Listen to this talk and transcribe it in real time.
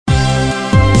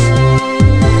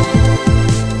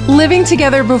Living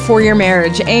together before your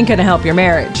marriage ain't gonna help your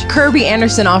marriage. Kirby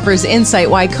Anderson offers insight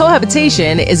why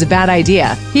cohabitation is a bad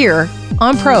idea, here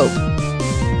on Probe.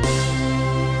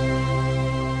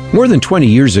 More than 20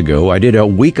 years ago, I did a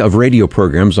week of radio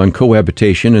programs on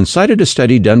cohabitation and cited a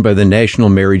study done by the National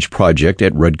Marriage Project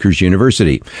at Rutgers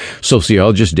University.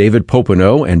 Sociologists David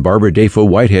Popenoe and Barbara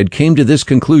Defo-Whitehead came to this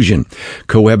conclusion.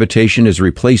 Cohabitation is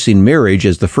replacing marriage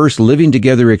as the first living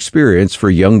together experience for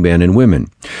young men and women.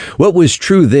 What was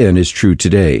true then is true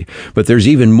today, but there's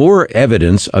even more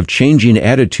evidence of changing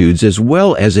attitudes as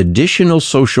well as additional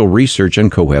social research on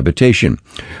cohabitation.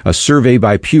 A survey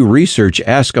by Pew Research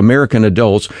asked American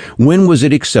adults, when was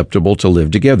it acceptable to live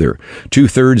together?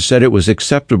 2/3 said it was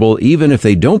acceptable even if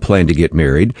they don't plan to get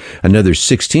married. Another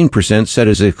 16% said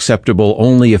it's acceptable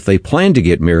only if they plan to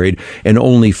get married, and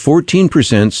only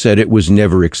 14% said it was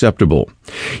never acceptable.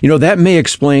 That may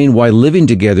explain why living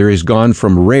together has gone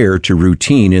from rare to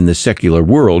routine in the secular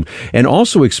world, and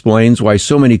also explains why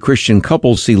so many Christian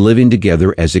couples see living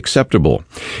together as acceptable.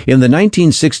 In the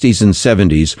 1960s and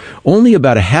 70s, only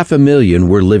about 500,000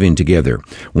 were living together.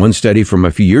 One study from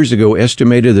a few years ago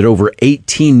estimated that over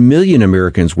 18 million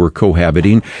Americans were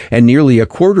cohabiting, and nearly a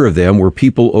quarter of them were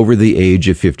people over the age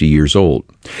of 50 years old.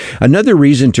 Another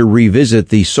reason to revisit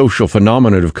the social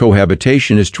phenomenon of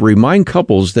cohabitation is to remind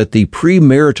couples that the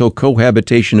premarital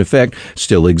cohabitation effect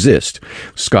still exists.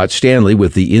 Scott Stanley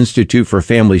with the Institute for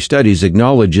Family Studies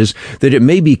acknowledges that it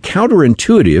may be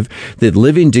counterintuitive that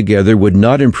living together would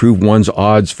not improve one's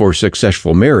odds for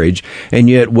successful marriage, and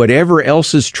yet whatever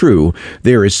else is true,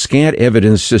 there is scant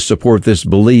evidence to support this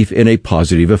belief in a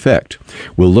positive effect.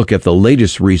 We'll look at the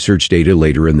latest research data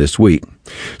later in this week.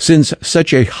 Since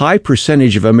such a high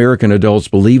percentage of American adults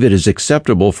believe it is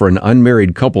acceptable for an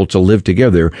unmarried couple to live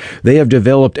together, they have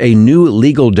developed a new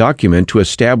legal document to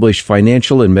establish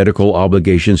financial and medical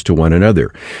obligations to one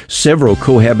another. Several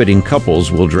cohabiting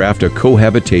couples will draft a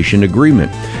cohabitation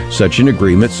agreement. Such an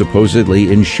agreement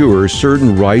supposedly ensures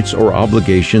certain rights or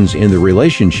obligations in the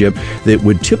relationship that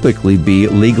would typically be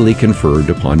legally conferred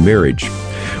upon marriage.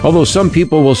 Although some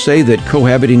people will say that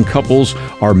cohabiting couples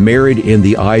are married in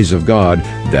the eyes of God,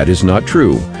 that is not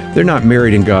true. They're not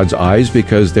married in God's eyes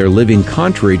because they're living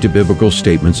contrary to biblical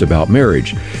statements about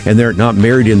marriage, and they're not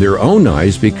married in their own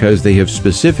eyes because they have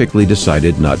specifically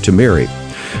decided not to marry.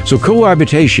 So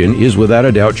cohabitation is without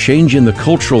a doubt changing the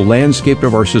cultural landscape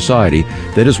of our society.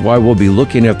 That is why we'll be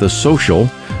looking at the social,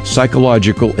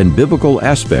 psychological, and biblical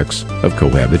aspects of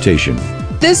cohabitation.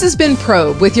 This has been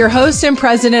Probe with your host and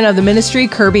president of the ministry,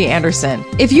 Kirby Anderson.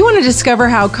 If you want to discover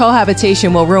how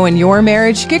cohabitation will ruin your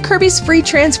marriage, get Kirby's free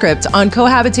transcript on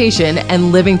cohabitation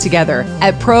and living together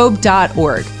at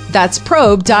probe.org. That's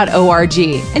probe.org.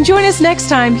 And join us next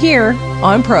time here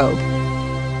on Probe.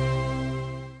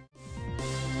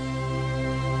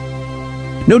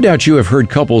 No doubt you have heard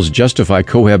couples justify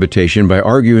cohabitation by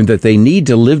arguing that they need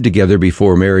to live together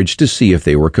before marriage to see if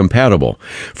they were compatible.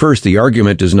 First, the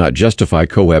argument does not justify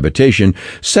cohabitation.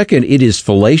 Second, it is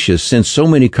fallacious since so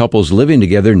many couples living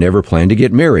together never plan to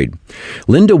get married.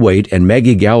 Linda Waite and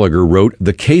Maggie Gallagher wrote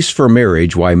The Case for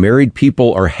Marriage: Why Married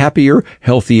People Are Happier,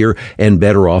 Healthier, and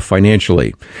Better Off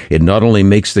Financially. It not only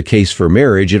makes the case for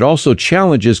marriage, it also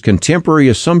challenges contemporary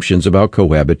assumptions about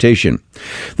cohabitation.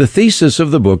 The thesis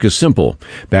of the book is simple.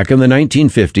 Back in the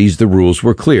 1950s, the rules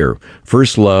were clear.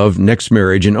 First love, next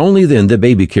marriage, and only then the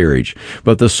baby carriage.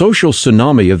 But the social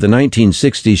tsunami of the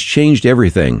 1960s changed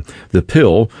everything. The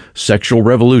pill, sexual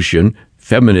revolution,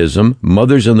 feminism,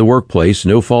 mothers in the workplace,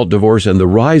 no-fault divorce, and the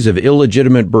rise of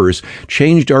illegitimate births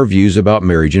changed our views about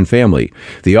marriage and family.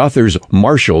 The authors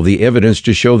marshal the evidence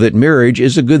to show that marriage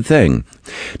is a good thing.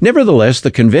 Nevertheless,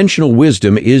 the conventional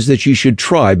wisdom is that you should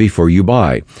try before you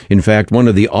buy. In fact, one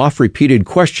of the oft-repeated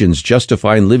questions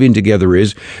justifying living together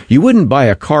is, you wouldn't buy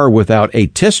a car without a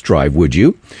test drive, would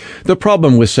you? The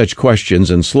problem with such questions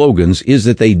and slogans is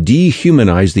that they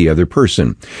dehumanize the other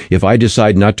person. If I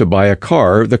decide not to buy a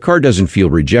car, the car doesn't feel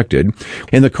rejected,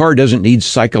 and the car doesn't need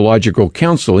psychological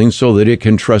counseling so that it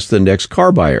can trust the next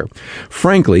car buyer.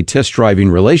 Frankly, test driving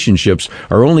relationships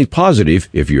are only positive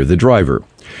if you're the driver.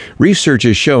 Research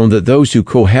has shown that those who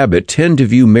cohabit tend to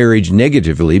view marriage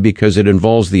negatively because it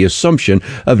involves the assumption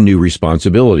of new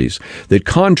responsibilities that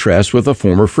contrasts with the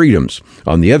former freedoms.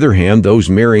 On the other hand, those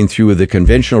marrying through the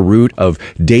conventional route of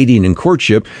dating and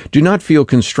courtship do not feel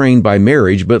constrained by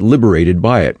marriage but liberated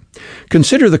by it.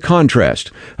 Consider the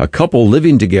contrast. A couple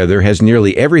living together has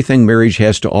nearly everything marriage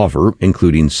has to offer,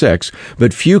 including sex,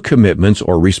 but few commitments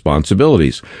or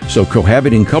responsibilities. So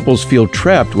cohabiting couples feel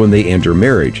trapped when they enter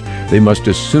marriage. They must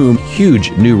assume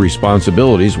huge new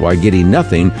responsibilities while getting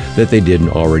nothing that they didn't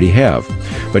already have.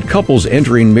 But couples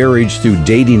entering marriage through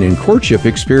dating and courtship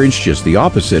experience just the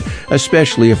opposite,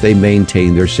 especially if they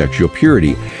maintain their sexual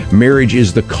purity. Marriage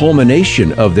is the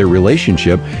culmination of their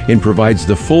relationship and provides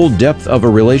the full depth of a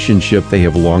relationship they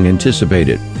have long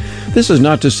anticipated. This is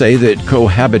not to say that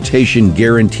cohabitation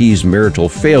guarantees marital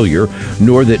failure,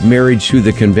 nor that marriage through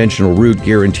the conventional route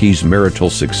guarantees marital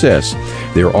success.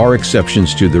 There are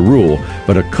exceptions to the rule,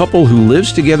 but a couple who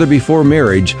lives together before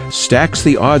marriage stacks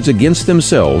the odds against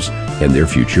themselves and their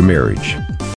future marriage.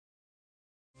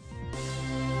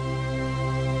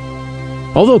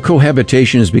 Although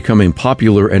cohabitation is becoming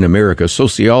popular in America,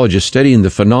 sociologists studying the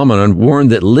phenomenon warn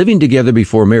that living together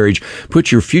before marriage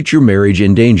puts your future marriage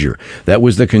in danger. That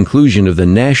was the conclusion of the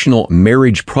National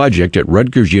Marriage Project at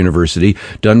Rutgers University,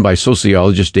 done by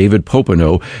sociologists David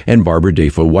Popenoe and Barbara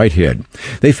Defo-Whitehead.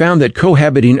 They found that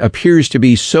cohabiting appears to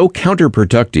be so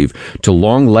counterproductive to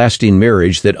long-lasting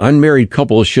marriage that unmarried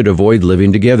couples should avoid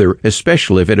living together,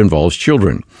 especially if it involves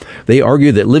children. They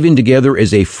argue that living together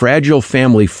is a fragile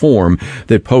family form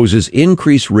that poses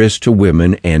increased risk to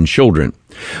women and children.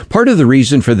 Part of the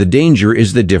reason for the danger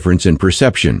is the difference in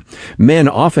perception. Men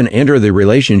often enter the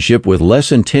relationship with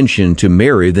less intention to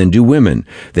marry than do women.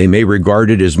 They may regard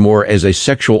it as more as a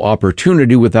sexual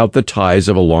opportunity without the ties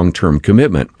of a long-term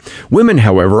commitment. Women,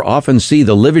 however, often see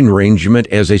the living arrangement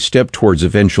as a step towards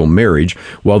eventual marriage.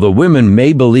 While the women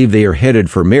may believe they are headed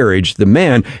for marriage, the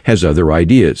man has other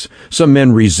ideas. Some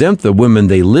men resent the women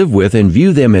they live with and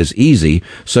view them as easy.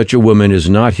 Such a woman is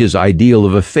not his ideal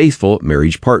of a faithful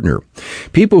marriage partner.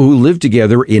 People who live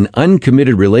together in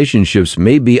uncommitted relationships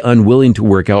may be unwilling to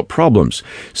work out problems.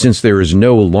 Since there is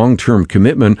no long-term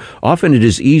commitment, often it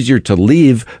is easier to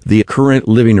leave the current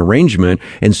living arrangement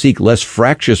and seek less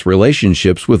fractious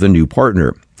relationships with a new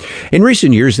partner. In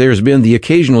recent years, there has been the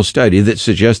occasional study that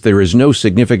suggests there is no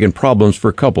significant problems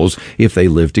for couples if they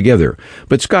live together.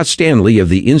 But Scott Stanley of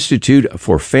the Institute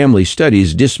for Family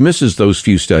Studies dismisses those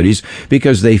few studies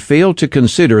because they fail to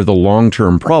consider the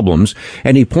long-term problems,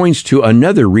 and he points to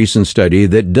another recent study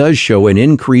that does show an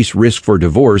increased risk for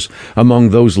divorce among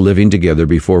those living together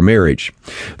before marriage.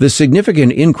 The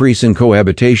significant increase in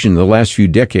cohabitation in the last few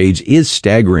decades is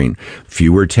staggering.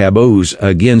 Fewer taboos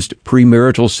against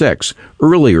premarital sex,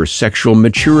 earlier sexual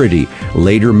maturity,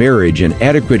 later marriage, and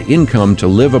adequate income to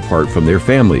live apart from their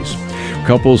families.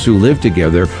 Couples who live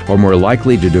together are more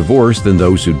likely to divorce than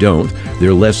those who don't.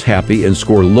 They're less happy and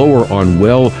score lower on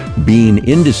well-being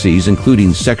indices,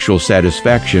 including sexual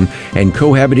satisfaction, and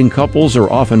cohabiting couples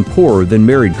are often poorer than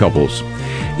married couples.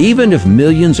 Even if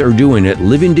millions are doing it,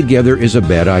 living together is a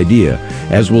bad idea.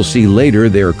 As we'll see later,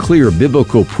 there are clear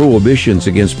biblical prohibitions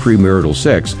against premarital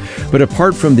sex. But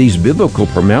apart from these biblical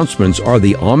pronouncements are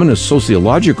the ominous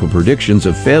sociological predictions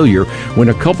of failure when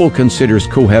a couple considers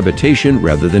cohabitation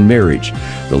rather than marriage.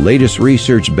 The latest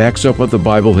research backs up what the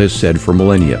Bible has said for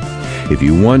millennia. If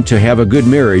you want to have a good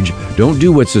marriage, don't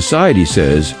do what society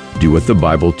says, do what the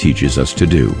Bible teaches us to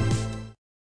do.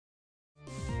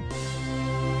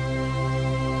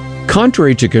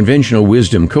 Contrary to conventional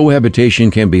wisdom,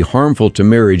 cohabitation can be harmful to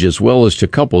marriage as well as to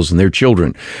couples and their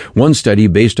children. One study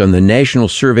based on the National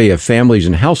Survey of Families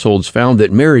and Households found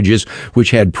that marriages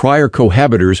which had prior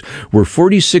cohabitors were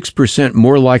 46%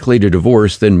 more likely to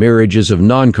divorce than marriages of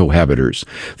non-cohabitors.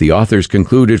 The authors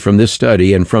concluded from this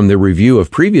study and from the review of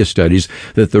previous studies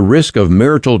that the risk of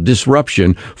marital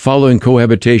disruption following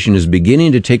cohabitation is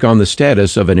beginning to take on the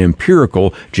status of an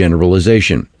empirical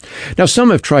generalization. Now,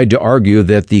 some have tried to argue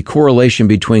that the correlation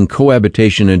between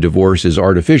cohabitation and divorce is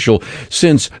artificial,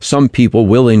 since some people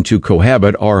willing to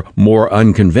cohabit are more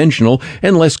unconventional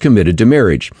and less committed to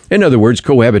marriage. In other words,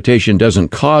 cohabitation doesn't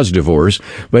cause divorce,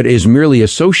 but is merely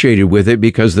associated with it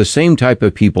because the same type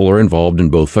of people are involved in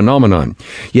both phenomenon.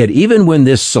 Yet, even when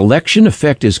this selection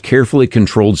effect is carefully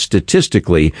controlled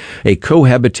statistically, a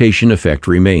cohabitation effect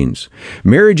remains.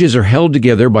 Marriages are held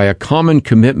together by a common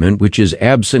commitment which is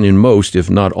absent in most, if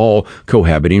not all,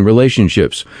 cohabiting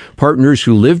relationships. Partners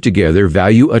who live together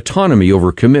value autonomy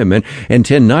over commitment and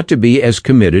tend not to be as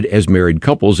committed as married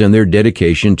couples in their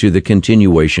dedication to the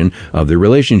continuation of the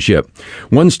relationship.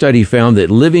 One study found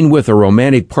that living with a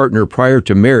romantic partner prior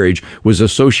to marriage was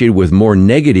associated with more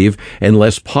negative and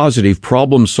less positive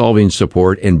problem-solving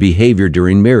support and behavior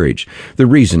during marriage. The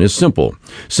reason is simple.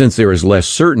 Since there is less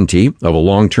certainty of a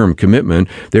long-term commitment,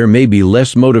 there may be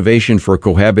less motivation for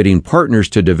cohabiting partners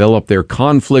to develop their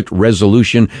conflict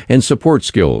resolution and support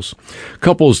skills. lifestyles.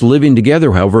 Couples living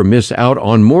together, however, miss out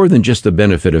on more than just the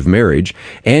benefit of marriage.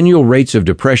 Annual rates of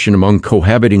depression among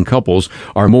cohabiting couples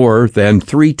are more than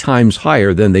 3 times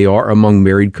higher than they are among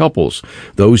married couples.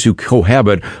 Those who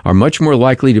cohabit are much more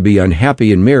likely to be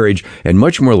unhappy in marriage and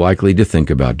much more likely to think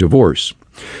about divorce.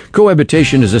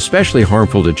 Cohabitation is especially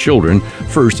harmful to children.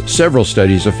 First, several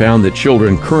studies have found that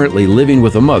children currently living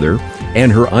with a mother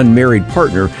and her unmarried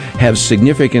partner have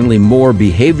significantly more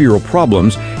behavioral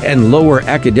problems and lower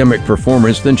academic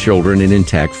performance than children in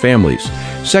intact families.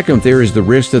 Second, there is the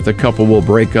risk that the couple will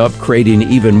break up, creating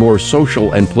even more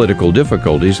social and political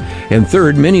difficulties. And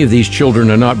third, many of these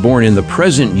children are not born in the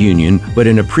present union, but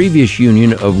in a previous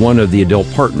union of one of the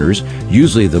adult partners,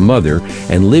 usually the mother,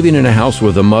 and living in a house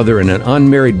with a mother and an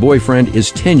unmarried boyfriend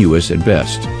is tenuous at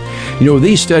best.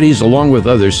 These studies, along with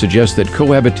others, suggest that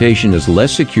cohabitation is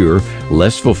less secure,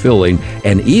 less fulfilling,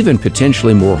 and even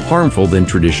potentially more harmful than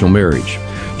traditional marriage.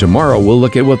 Tomorrow, we'll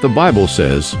look at what the Bible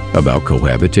says about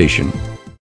cohabitation.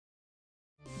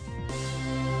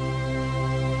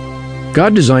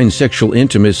 God designed sexual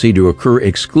intimacy to occur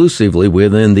exclusively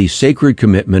within the sacred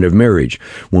commitment of marriage.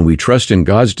 When we trust in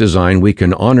God's design, we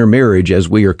can honor marriage as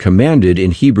we are commanded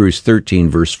in Hebrews 13,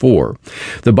 verse 4.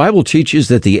 The Bible teaches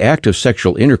that the act of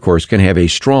sexual intercourse can have a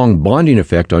strong bonding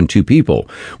effect on two people.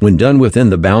 When done within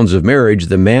the bounds of marriage,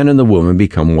 the man and the woman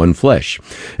become one flesh.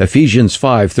 Ephesians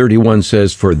 5:31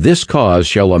 says, "For this cause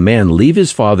shall a man leave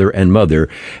his father and mother,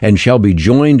 and shall be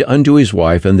joined unto his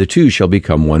wife, and the two shall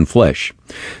become one flesh."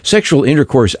 Sexual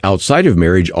intercourse outside of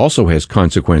marriage also has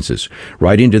consequences.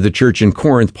 Writing to the church in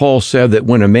Corinth, Paul said that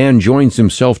when a man joins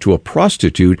himself to a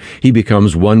prostitute, he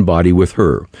becomes one body with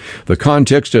her. The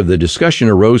context of the discussion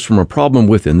arose from a problem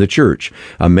within the church.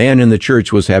 A man in the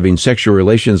church was having sexual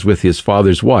relations with his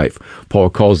father's wife. Paul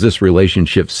calls this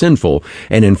relationship sinful,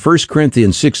 and in 1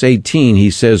 Corinthians 6:18 he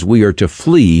says we are to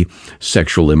flee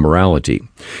sexual immorality.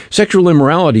 Sexual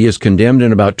immorality is condemned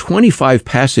in about 25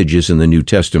 passages in the New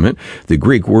Testament. The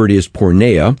Greek word is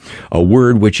porneia, a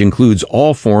word which includes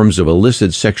all forms of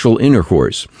illicit sexual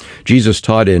intercourse. Jesus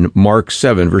taught in Mark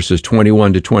 7, verses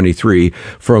 21 to 23,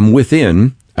 "From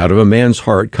within, out of a man's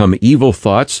heart, come evil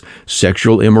thoughts,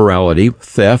 sexual immorality,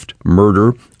 theft,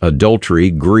 murder, adultery,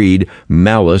 greed,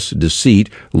 malice, deceit,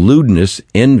 lewdness,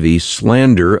 envy,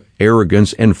 slander,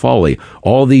 arrogance, and folly.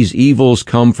 All these evils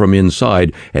come from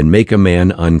inside and make a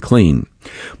man unclean."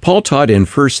 Paul taught in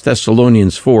 1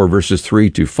 Thessalonians 4, verses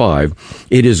 3 to 5,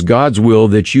 "It is God's will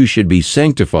that you should be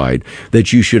sanctified,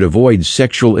 that you should avoid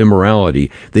sexual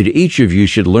immorality, that each of you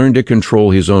should learn to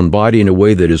control his own body in a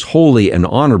way that is holy and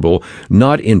honorable,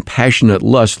 not in passionate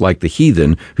lust like the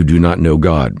heathen who do not know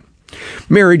God."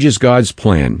 Marriage is God's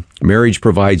plan. Marriage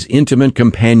provides intimate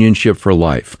companionship for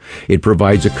life. It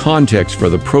provides a context for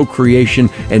the procreation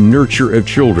and nurture of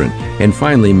children. And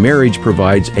finally, marriage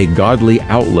provides a godly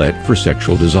outlet for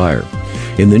sexual desire.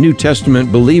 In the New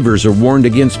Testament, believers are warned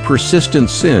against persistent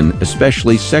sin,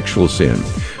 especially sexual sin.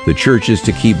 The church is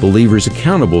to keep believers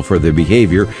accountable for their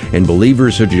behavior, and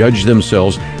believers to judge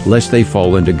themselves lest they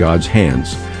fall into God's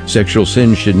hands. Sexual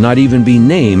sin should not even be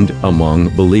named among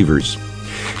believers.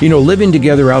 Living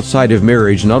together outside of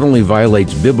marriage not only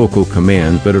violates biblical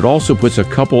commands, but it also puts a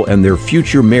couple and their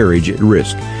future marriage at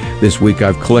risk. This week,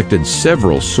 I've collected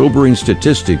several sobering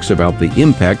statistics about the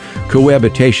impact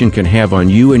cohabitation can have on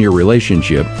you and your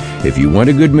relationship. If you want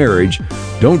a good marriage,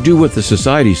 don't do what the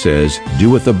society says, do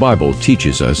what the Bible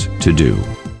teaches us to do.